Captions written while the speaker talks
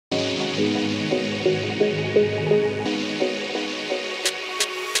Hello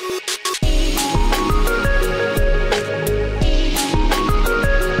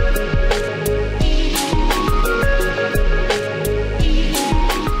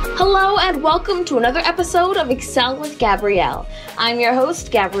and welcome to another episode of ExCEL with Gabrielle. I'm your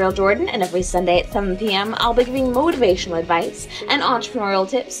host, Gabrielle Jordan, and every Sunday at 7 p.m. I'll be giving motivational advice and entrepreneurial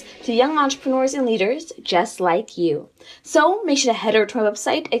tips to young entrepreneurs and leaders just like you. So make sure to head over to my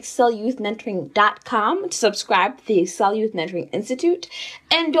website, excelyouthmentoring.com, to subscribe to the ExCEL Youth Mentoring Institute.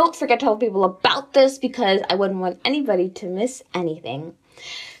 And don't forget to tell people about this because I wouldn't want anybody to miss anything.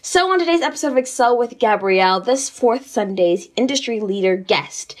 So on today's episode of ExCEL with Gabrielle, this fourth Sunday's industry leader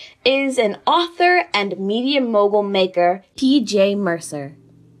guest is an author and media mogul maker, TeeJ Mercer.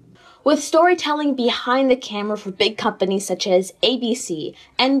 With storytelling behind the camera for big companies such as ABC,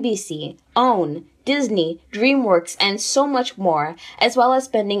 NBC, OWN, Disney, DreamWorks, and so much more, as well as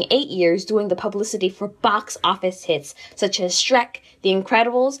spending 8 years doing the publicity for box office hits such as Shrek, The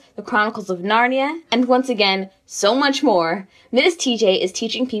Incredibles, The Chronicles of Narnia, and once again, so much more, Ms. TeeJ is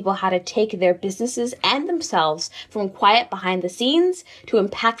teaching people how to take their businesses and themselves from quiet behind the scenes to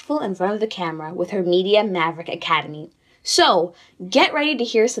impactful in front of the camera with her Media Maverick Academy. So, get ready to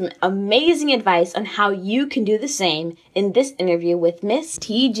hear some amazing advice on how you can do the same in this interview with Miss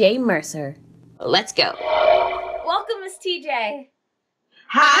TeeJ Mercer. Let's go. Welcome, Miss TeeJ.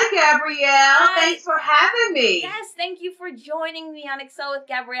 Hi, Gabrielle. Hi. Thanks for having me. Yes, thank you for joining me on ExCEL with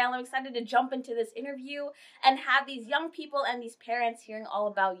Gabrielle. I'm excited to jump into this interview and have these young people and these parents hearing all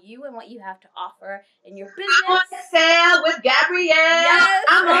about you and what you have to offer in your business. I'm on ExCEL with Gabrielle. Yes.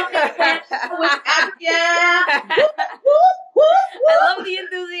 I'm on ExCEL with Gabrielle. Whoop, whoop, whoop. I love the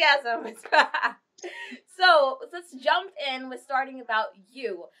enthusiasm. So let's jump in with starting about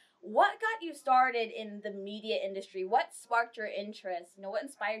you. What got you started in the media industry? What sparked your interest? What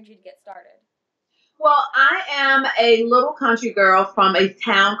inspired you to get started? Well, I am a little country girl from a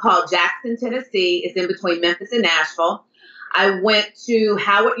town called Jackson, Tennessee. It's in between Memphis and Nashville. I went to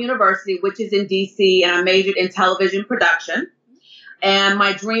Howard University, which is in D.C., and I majored in television production. And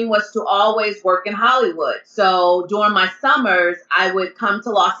my dream was to always work in Hollywood. So during my summers, I would come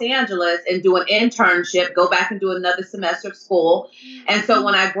to Los Angeles and do an internship, go back and do another semester of school. And so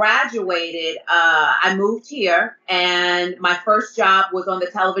when I graduated, I moved here. And my first job was on the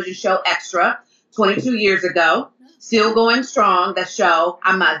television show Extra 22 years ago. Still going strong, that show.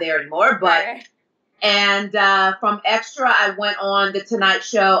 I'm not there anymore, but... And from Extra, I went on The Tonight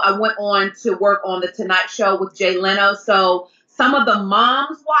Show. I went on to work on The Tonight Show with Jay Leno. So some of the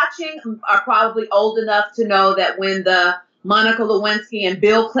moms watching are probably old enough to know that when the Monica Lewinsky and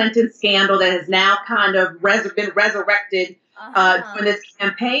Bill Clinton scandal that has now kind of been resurrected during this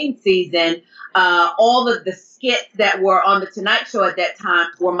campaign season, all of the skits that were on The Tonight Show at that time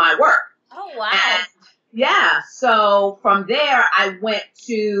were my work. Oh, wow. And yeah, so from there, I went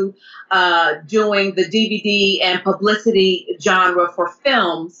to doing the DVD and publicity genre for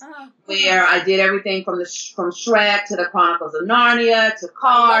films, where I did everything from Shrek to the Chronicles of Narnia to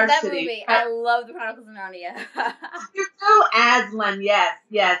Cars. I love that movie. I love the Chronicles of Narnia. You do, Aslan, yes.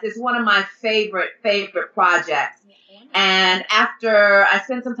 It's one of my favorite projects. And after I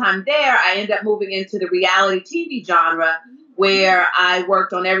spent some time there, I ended up moving into the reality TV genre, where I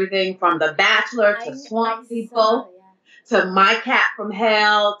worked on everything from The Bachelor to Swamp People to My Cat from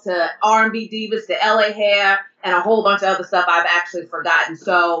Hell to R&B Divas to LA Hair and a whole bunch of other stuff I've actually forgotten.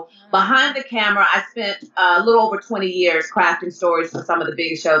 So behind the camera, I spent a little over 20 years crafting stories for some of the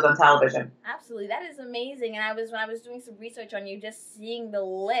biggest shows on television. Absolutely. That is amazing. And when I was doing some research on you, just seeing the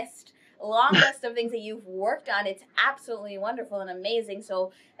long list of things that you've worked on, it's absolutely wonderful and amazing.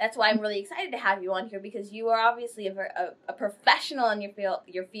 So that's why I'm really excited to have you on here, because you are obviously a professional in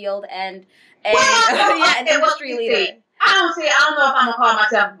your field and an industry leader. I don't know if I'm gonna call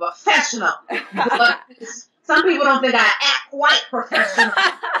myself a professional, but some people don't think I act quite professional.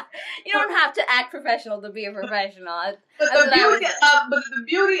 You don't have to act professional to be a professional. But the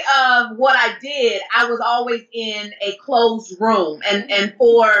beauty of what I did, I was always in a closed room, and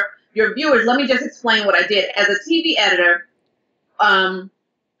for your viewers, let me just explain what I did. As a TV editor,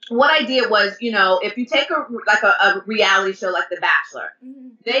 what I did was, if you take a reality show like The Bachelor,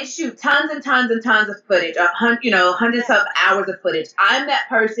 they shoot tons and tons and tons of footage, hundreds of hours of footage. I'm that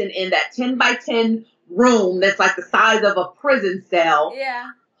person in that 10 by 10 room that's like the size of a prison cell.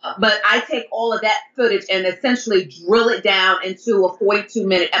 Yeah. But I take all of that footage and essentially drill it down into a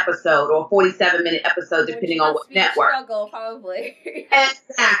 42-minute episode or a 47-minute episode, depending on what network. Struggle, probably.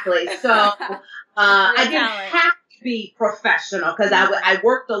 Exactly. So I didn't have to be professional because I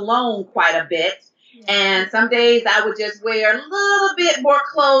worked alone quite a bit. And some days I would just wear a little bit more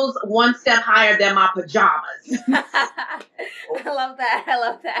clothes, one step higher than my pajamas. I love that. I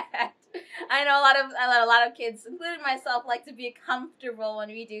love that. I know a lot of kids, including myself, like to be comfortable when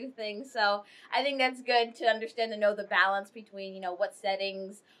we do things. So I think that's good to understand and know the balance between, you know, what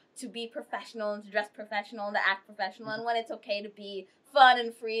settings to be professional and to dress professional and to act professional, and when it's okay to be fun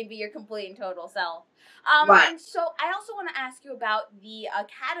and free and be your complete and total self. Right. And so I also want to ask you about the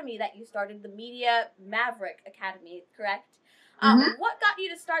academy that you started, the Media Maverick Academy, correct? What got you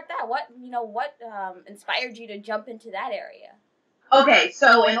to start that? What inspired you to jump into that area? Okay,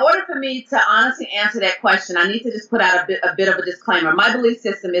 so in order for me to honestly answer that question, I need to just put out a bit of a disclaimer. My belief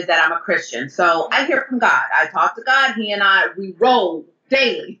system is that I'm a Christian, so I hear from God. I talk to God. He and we roll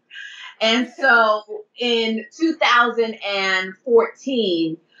daily. And so in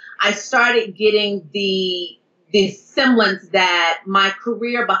 2014, I started getting the semblance that my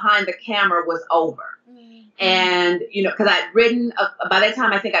career behind the camera was over. And, you know, because I'd written, by that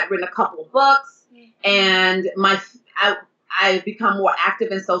time, I think I'd written a couple of books, and I've become more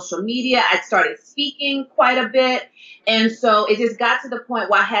active in social media. I started speaking quite a bit. And so it just got to the point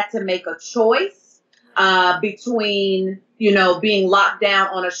where I had to make a choice between, you know, being locked down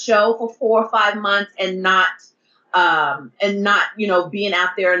on a show for 4 or 5 months and not, you know, being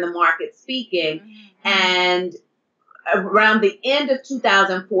out there in the market speaking. And around the end of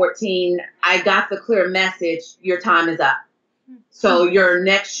 2014, I got the clear message, your time is up. So your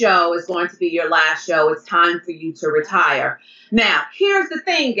next show is going to be your last show. It's time for you to retire. Now, here's the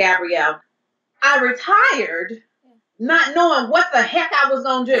thing, Gabrielle. I retired not knowing what the heck I was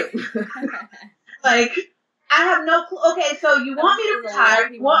going to do. Like, I have no clue. Okay, so you want me to retire.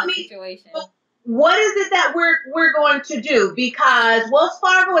 You want me... What is it that we're going to do? Because Wells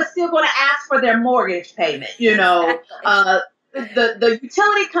Fargo is still going to ask for their mortgage payment. You know, the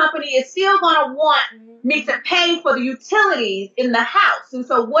utility company is still going to want me to pay for the utilities in the house. And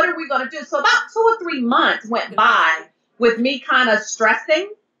so what are we going to do? So about 2 or 3 months went by with me kind of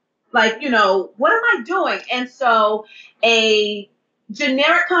stressing, like, you know, what am I doing? And so a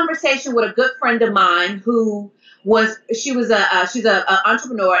generic conversation with a good friend of mine who she's an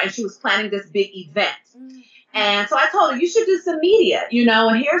entrepreneur, and she was planning this big event. And so I told her, you should do some media, you know,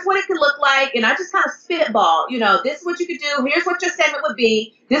 and here's what it could look like. And I just kind of spitball, you know, this is what you could do. Here's what your segment would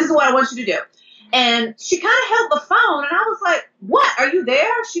be. This is what I want you to do. And she kind of held the phone, and I was like, what? Are you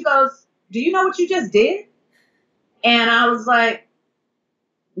there? She goes, do you know what you just did? And I was like,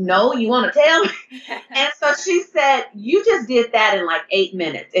 no, you want to tell me? And so she said, you just did that in like 8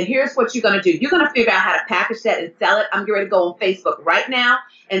 minutes. And here's what you're going to do. You're going to figure out how to package that and sell it. I'm getting ready to go on Facebook right now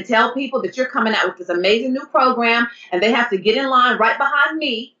and tell people that you're coming out with this amazing new program, and they have to get in line right behind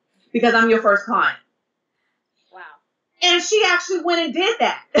me because I'm your first client. Wow. And she actually went and did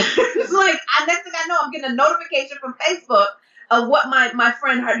that. It's like, next thing I know, I'm getting a notification from Facebook of what my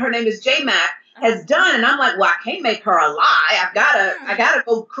friend, her name is J Mac, has done. And I'm like, well, I can't make her a lie. I gotta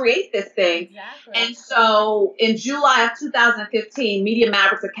go create this thing. Exactly. And so in July of 2015, Media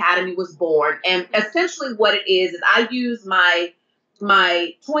Mavericks Academy was born. And essentially what it is I use my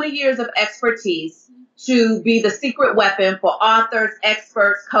 20 years of expertise to be the secret weapon for authors,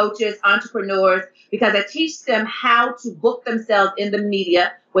 experts, coaches, entrepreneurs, because I teach them how to book themselves in the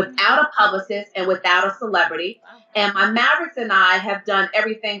media without a publicist and without a celebrity. And my Mavericks and I have done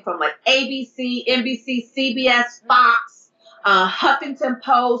everything from like ABC, NBC, CBS, Fox, Huffington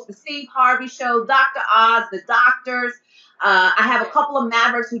Post, the Steve Harvey Show, Dr. Oz, The Doctors. I have a couple of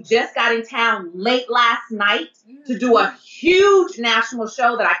Mavericks who just got in town late last night to do a huge national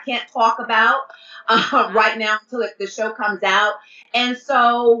show that I can't talk about right now until the show comes out. And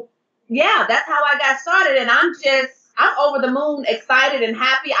so, yeah, that's how I got started. And I'm over the moon, excited and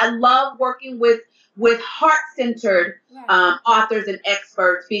happy. I love working with heart-centered authors and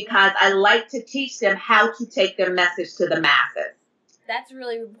experts because I like to teach them how to take their message to the masses. That's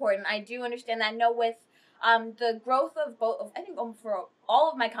really important. I do understand that. I know with the growth of both, I think for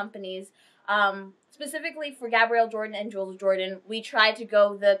all of my companies, specifically for Gabrielle Jordan and Jules Jordan, we tried to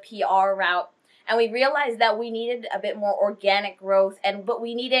go the PR route, and we realized that we needed a bit more organic growth, but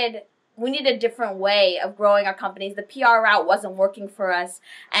we needed a different way of growing our companies. The PR route wasn't working for us,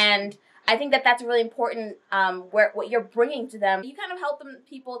 and I think that that's really important. What you're bringing to them, you kind of help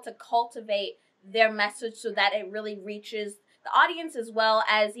people to cultivate their message so that it really reaches the audience as well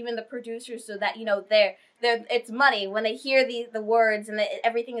as even the producers, so that, you know, it's money when they hear the words, and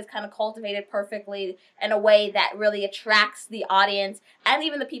everything is kind of cultivated perfectly in a way that really attracts the audience and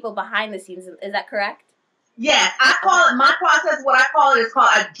even the people behind the scenes. Is that correct? Yes, I call it, my process, what I call it is called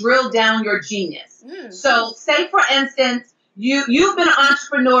I drill down your genius. So say, for instance, You've been an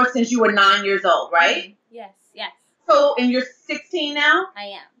entrepreneur since you were 9 years old, right? Yes, yes. So, and you're 16 now? I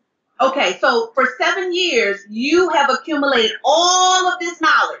am. Okay, so for 7 years, you have accumulated all of this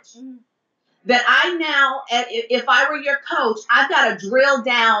knowledge that I now, if I were your coach, I've got to drill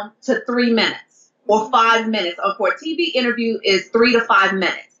down to 3 minutes or 5 minutes. Or for a TV interview is 3 to 5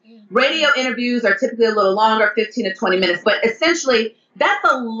 minutes. Radio interviews are typically a little longer, 15 to 20 minutes. But essentially, that's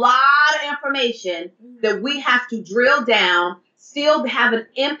a lot of information that we have to drill down, still have an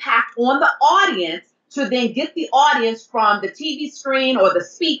impact on the audience, to then get the audience from the TV screen or the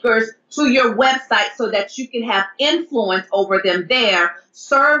speakers to your website so that you can have influence over them there,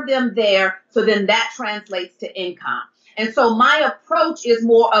 serve them there, so then that translates to income. And so my approach is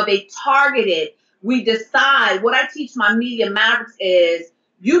more of a targeted, we decide, what I teach my media mavericks is,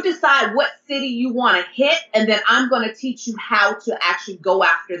 you decide what city you want to hit, and then I'm going to teach you how to actually go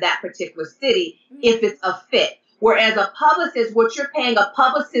after that particular city if it's a fit. Whereas a publicist, what you're paying a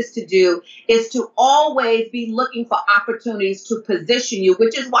publicist to do is to always be looking for opportunities to position you,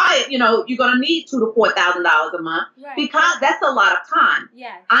 which is why, you're going to need $2,000 to $4,000 a month, because that's a lot of time.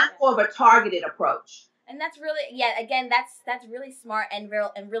 Yeah. I'm more of a targeted approach. And that's really, again, that's really smart and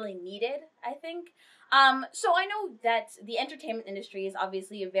really needed, I think. So I know that the entertainment industry is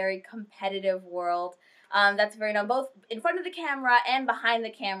obviously a very competitive world. That's very known both in front of the camera and behind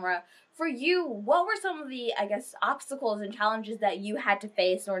the camera. For you, what were some of the, obstacles and challenges that you had to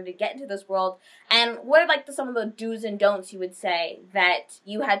face in order to get into this world? And what are some of the do's and don'ts you would say that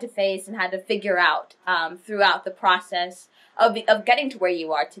you had to face and had to figure out throughout the process of getting to where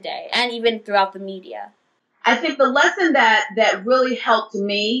you are today, and even throughout the media? I think the lesson that really helped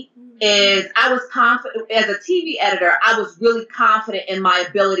me is I was confident as a TV editor. I was really confident in my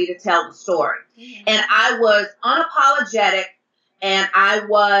ability to tell the story, and I was unapologetic, and I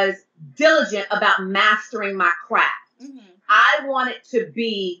was diligent about mastering my craft. I wanted to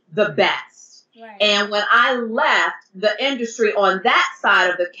be the best. And when I left the industry on that side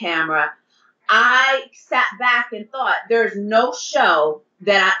of the camera, I sat back and thought, there's no show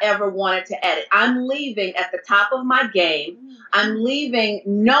that I ever wanted to edit. I'm leaving at the top of my game. I'm leaving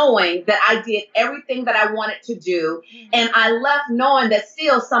knowing that I did everything that I wanted to do. And I left knowing that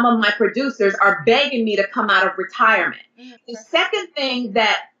still some of my producers are begging me to come out of retirement. The second thing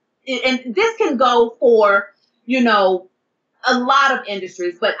that, and this can go for, a lot of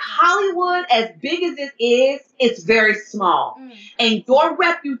industries, but Hollywood, as big as it is, it's very small. And your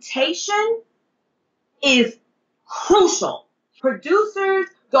reputation is crucial. Producers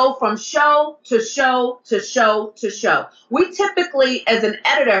go from show to show to show to show. We typically, as an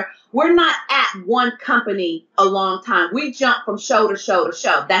editor, we're not at one company a long time. We jump from show to show to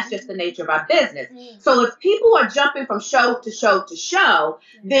show. That's just the nature of our business. So if people are jumping from show to show to show,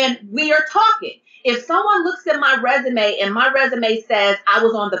 then we are talking. If someone looks at my resume and my resume says I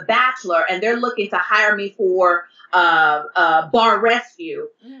was on The Bachelor and they're looking to hire me for bar rescue,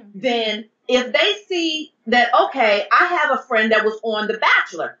 then if they see that, okay, I have a friend that was on The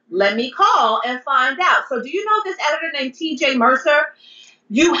Bachelor, let me call and find out. So do you know this editor named TeeJ Mercer?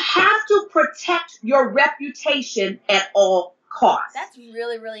 You have to protect your reputation at all costs. That's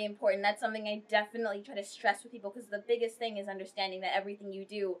really, really important. That's something I definitely try to stress with people, because the biggest thing is understanding that everything you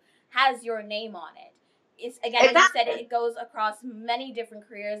do has your name on it. It's, again, as you said, it goes across many different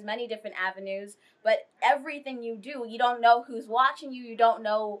careers, many different avenues, but everything you do, you don't know who's watching you, you don't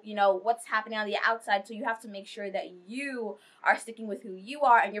know, what's happening on the outside, so you have to make sure that you are sticking with who you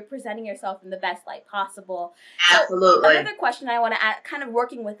are and you're presenting yourself in the best light possible. Absolutely. So another question I want to add, kind of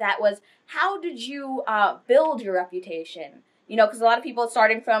working with that, was how did you build your reputation? Because a lot of people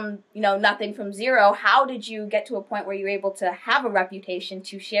starting from, nothing, from zero. How did you get to a point where you're able to have a reputation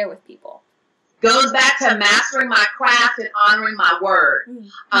to share with people? Goes back to mastering my craft and honoring my word.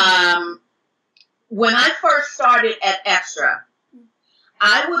 When I first started at ExCEL,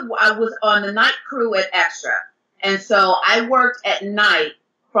 I was on the night crew at ExCEL. And so I worked at night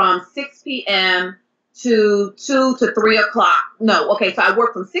from 6 p.m. to 2 to 3 o'clock. No, okay, so I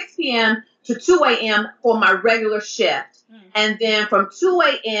worked from 6 p.m. to 2 a.m. for my regular shift. And then from 2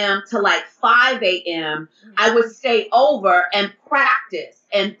 a.m. to 5 a.m., I would stay over and practice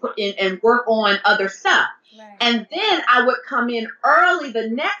and work on other stuff. And then I would come in early the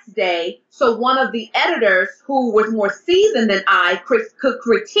next day so one of the editors who was more seasoned than I could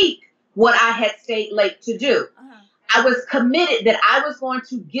critique what I had stayed late to do. I was committed that I was going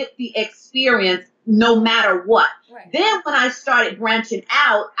to get the experience no matter what. Right. Then when I started branching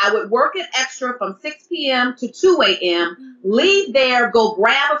out, I would work at Extra from 6 p.m. to 2 a.m., leave there, go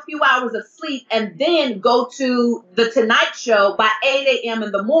grab a few hours of sleep, and then go to the Tonight Show by 8 a.m.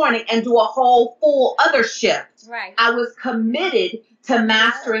 in the morning and do a whole full other shift. Right. I was committed to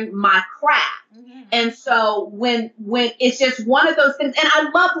mastering my craft. And so when it's just one of those things, and I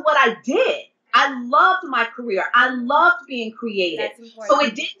loved what I did. I loved my career. I loved being creative. So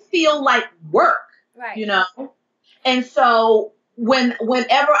it didn't feel like work, right. you know? And so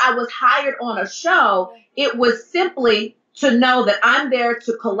whenever I was hired on a show, it was simply to know that I'm there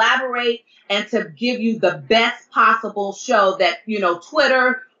to collaborate and to give you the best possible show that, you know,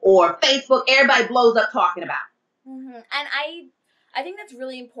 Twitter or Facebook, everybody blows up talking about. And I think that's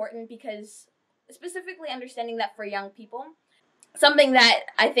really important, because specifically understanding that for young people, something that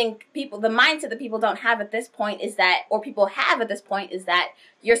I think the mindset that people don't have at this point is that, or people have at this point, is that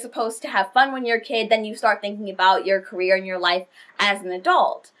you're supposed to have fun when you're a kid, then you start thinking about your career and your life as an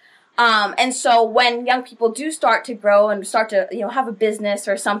adult. And so when young people do start to grow and start to, you know, have a business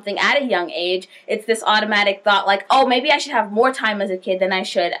or something at a young age, it's this automatic thought like, oh, maybe I should have more time as a kid than I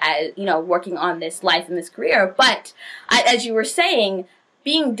should as, you know, working on this life and this career. But as you were saying,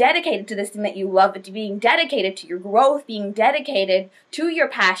 being dedicated to this thing that you love, but being dedicated to your growth, being dedicated to your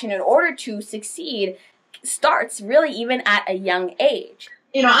passion in order to succeed starts really even at a young age.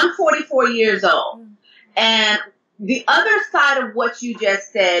 You know, I'm 44 years old, and the other side of what you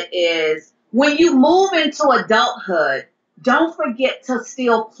just said is when you move into adulthood, don't forget to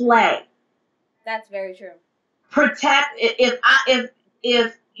still play. That's very true. Protect, if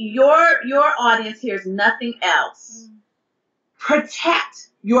your audience hears nothing else, protect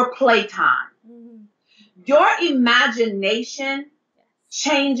your playtime. Your imagination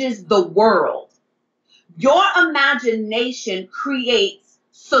changes the world. Your imagination creates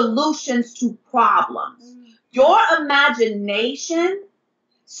solutions to problems. Your imagination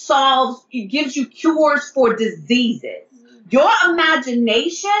gives you cures for diseases. Your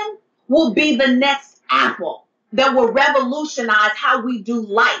imagination will be the next Apple that will revolutionize how we do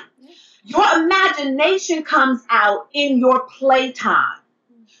life. Your imagination comes out in your playtime.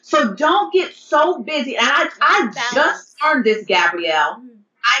 So don't get so busy. And I just learned this, Gabrielle.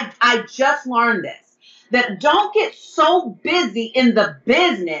 I just learned this. That don't get so busy in the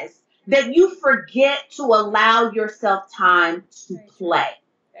business that you forget to allow yourself time to play.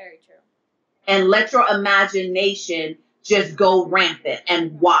 Very true. And let your imagination just go rampant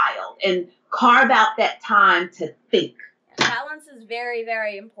and wild. And carve out that time to think. Balance is very,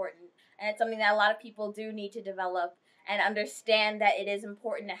 very important. And it's something that a lot of people do need to develop and understand, that it is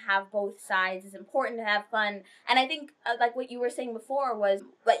important to have both sides. It's important to have fun. And I think, like what you were saying before, was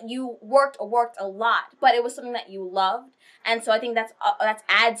that you worked a lot, but it was something that you loved. And so I think that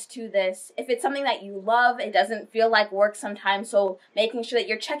adds to this. If it's something that you love, it doesn't feel like work sometimes. So making sure that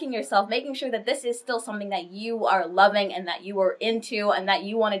you're checking yourself, making sure that this is still something that you are loving and that you are into and that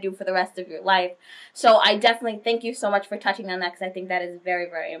you want to do for the rest of your life. So I definitely thank you so much for touching on that, because I think that is very,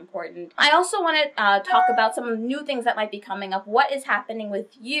 very important. I also want to talk about some new things that might be coming up. What is happening with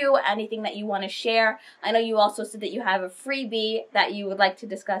you? Anything that you want to share? I know you also said that you have a freebie that you would like to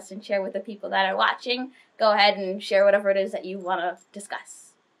discuss and share with the people that are watching. Go ahead and share whatever it is that you want to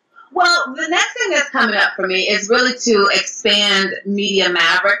discuss. Well, the next thing that's coming up for me is really to expand Media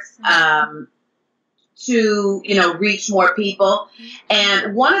Mavericks to, you know, reach more people.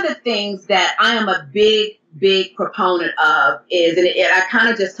 And one of the things that I am a big proponent of is, and I kind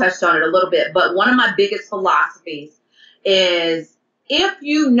of just touched on it a little bit, but one of my biggest philosophies is, if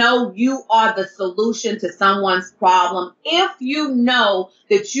you know you are the solution to someone's problem, if you know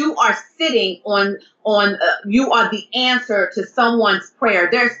that you are sitting you are the answer to someone's prayer.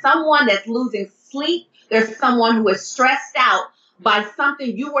 There's someone that's losing sleep. There's someone who is stressed out by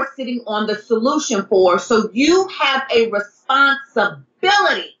something you are sitting on the solution for. So you have a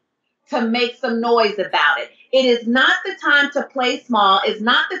responsibility to make some noise about it. It is not the time to play small. It's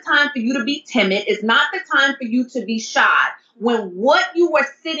not the time for you to be timid. It's not the time for you to be shy. When what you are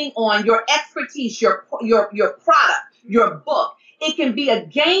sitting on, your expertise, your product, your book, it can be a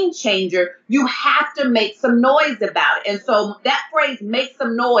game changer. You have to make some noise about it. And so that phrase, make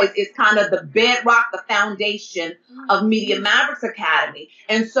some noise, is kind of the bedrock, the foundation of Media Mavericks Academy.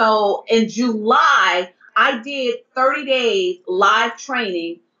 And so in July, I did 30 days live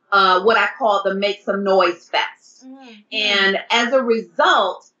training, what I call the Make Some Noise Fest. And as a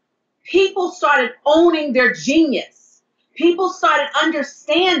result, people started owning their genius. People started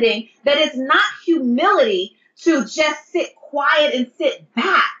understanding that it's not humility to just sit quiet and sit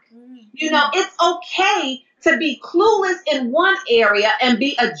back. You know, it's okay to be clueless in one area and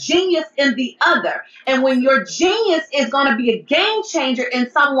be a genius in the other. And when your genius is going to be a game changer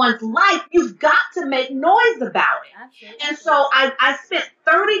in someone's life, you've got to make noise about it. Absolutely. And so I spent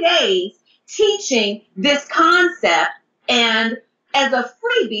 30 days teaching this concept, and as a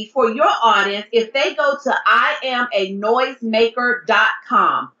freebie for your audience, if they go to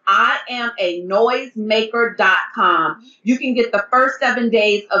IamAnoisemaker.com, IamAnoisemaker.com, you can get the first 7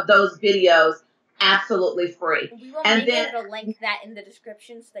 days of those videos absolutely free. We will and make then, sure to link that in the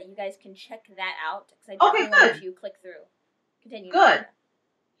description so that you guys can check that out. Because I okay, definitely want good. you to click through. Continue. Good.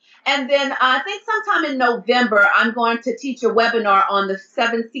 And then I think sometime in November, I'm going to teach a webinar on the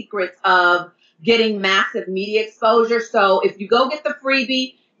 7 secrets of getting massive media exposure. So if you go get the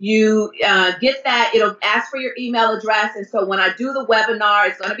freebie, you get that. It'll ask for your email address. And so when I do the webinar,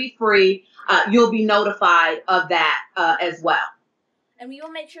 it's going to be free. You'll be notified of that as well. And we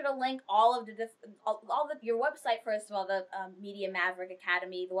will make sure to link all of your website, first of all, the Media Maverick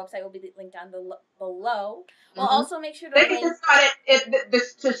Academy. The website will be linked down below. We'll also make sure to They link... can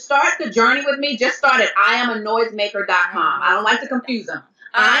just to start the journey with me, just start at IamAnoisemaker.com. I don't like to confuse them.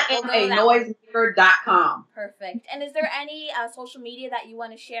 IamAnoisemaker.com. Perfect. And is there any social media that you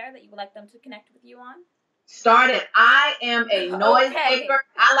want to share that you would like them to connect with you on? Start it. I am a noisemaker. Okay.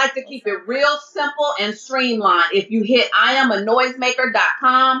 I like to keep it real simple and streamlined. If you hit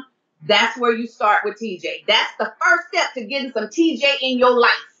IamAnoisemaker.com, that's where you start with TeeJ. That's the first step to getting some TeeJ in your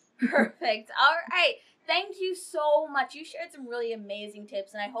life. Perfect. All right. Thank you so much. You shared some really amazing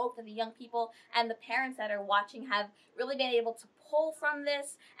tips, and I hope that the young people and the parents that are watching have really been able to pull from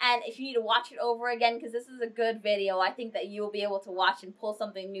this. And if you need to watch it over again, because this is a good video, I think that you will be able to watch and pull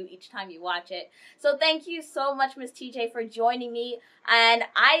something new each time you watch it. So thank you so much, Ms. TeeJ, for joining me, and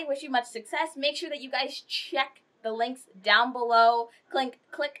I wish you much success. Make sure that you guys check the links down below. Click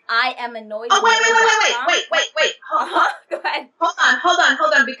IamAnoisemaker.com. Oh, wait. Go ahead.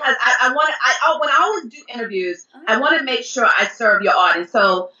 Hold on, because when I always do interviews, I want to make sure I serve your audience.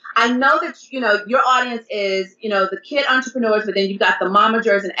 So I know that, your audience is, the kid entrepreneurs, but then you've got the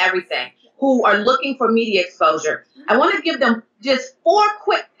momagers and everything who are looking for media exposure. I want to give them just 4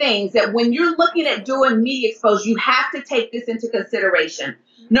 quick things that when you're looking at doing media exposure, you have to take this into consideration.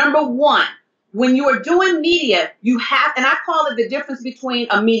 Number 1, when you are doing media, you have, and I call it the difference between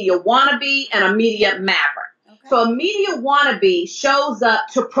a media wannabe and a media maverick. Okay. So a media wannabe shows up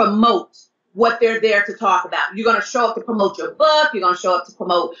to promote what they're there to talk about. You're going to show up to promote your book. You're going to show up to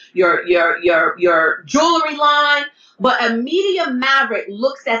promote your jewelry line. But a media maverick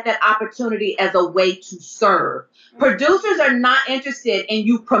looks at that opportunity as a way to serve. Producers are not interested in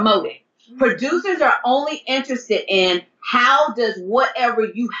you promoting. Producers are only interested in how does whatever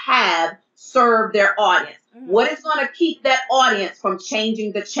you have serve their audience. What is going to keep that audience from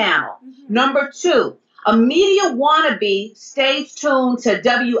changing the channel? Number 2, a media wannabe stays tuned to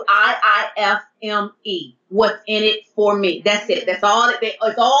WIIFME. What's in it for me? That's it. That's all.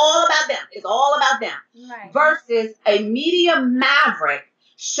 It's all about them. It's all about them. Right. Versus a media maverick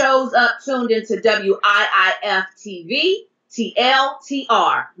shows up tuned into WIIFTV,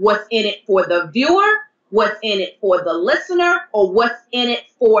 TLTR. What's in it for the viewer? What's in it for the listener, or what's in it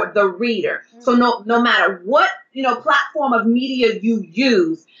for the reader. So no matter what platform of media you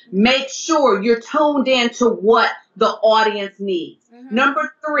use, make sure you're tuned in to what the audience needs.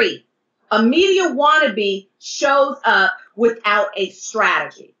 Number 3, a media wannabe shows up without a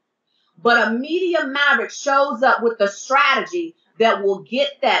strategy, but a media maverick shows up with a strategy that will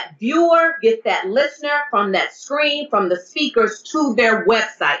get that viewer, get that listener from that screen, from the speakers to their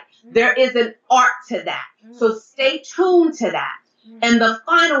website. There is an art to that. So stay tuned to that. And the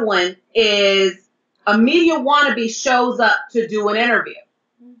final one is a media wannabe shows up to do an interview.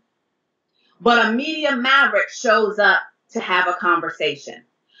 But a media maverick shows up to have a conversation.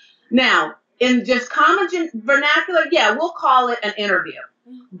 Now, in just common vernacular, we'll call it an interview.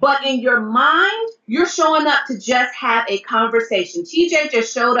 But in your mind, you're showing up to just have a conversation. TeeJ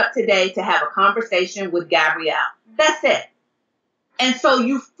just showed up today to have a conversation with Gabrielle. That's it. And so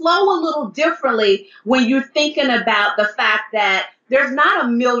you flow a little differently when you're thinking about the fact that there's not a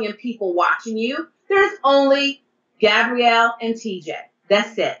million people watching you. There's only Gabrielle and TeeJ.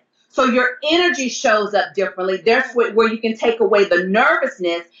 That's it. So your energy shows up differently. There's where you can take away the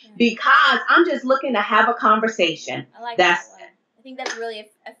nervousness because I'm just looking to have a conversation. I like that one. I think that's really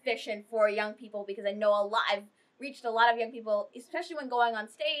efficient for young people because I know I've reached a lot of young people, especially when going on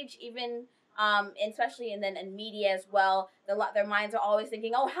stage, even especially in media as well. Their minds are always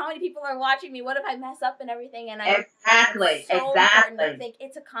thinking, "Oh, how many people are watching me? What if I mess up and everything?" And exactly. I think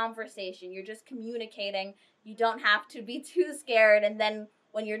it's a conversation. You're just communicating. You don't have to be too scared. And then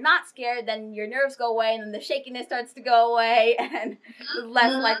when you're not scared, then your nerves go away, and then the shakiness starts to go away, and you're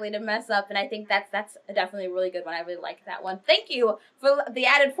less likely to mess up. And I think that's definitely a really good one. I really like that one. Thank you for the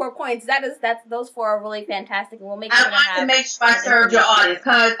added 4 points. Those 4 are really fantastic, and we'll make sure to make sure I served your audience,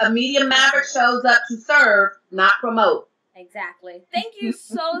 because a media maverick shows up to serve, not promote. Exactly. Thank you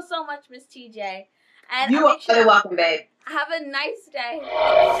so much, Miss TeeJ. And you are very welcome, babe. Have a nice day.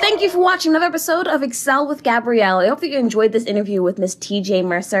 Thank you for watching another episode of ExCEL with Gabrielle. I hope that you enjoyed this interview with Miss TeeJ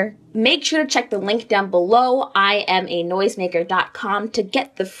Mercer. Make sure to check the link down below, IamANoisemaker.com, to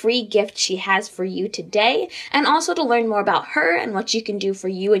get the free gift she has for you today, and also to learn more about her and what she can do for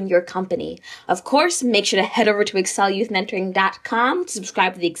you and your company. Of course, make sure to head over to ExCELYouthMentoring.com to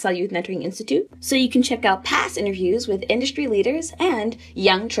subscribe to the ExCEL Youth Mentoring Institute so you can check out past interviews with industry leaders and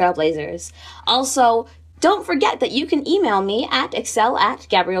young trailblazers. Also, don't forget that you can email me at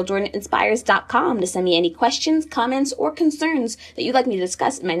excel@GabrielleJordanInspires.com to send me any questions, comments, or concerns that you'd like me to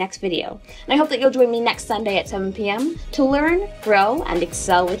discuss in my next video. And I hope that you'll join me next Sunday at 7 p.m. to learn, grow, and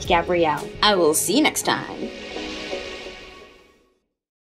excel with Gabrielle. I will see you next time.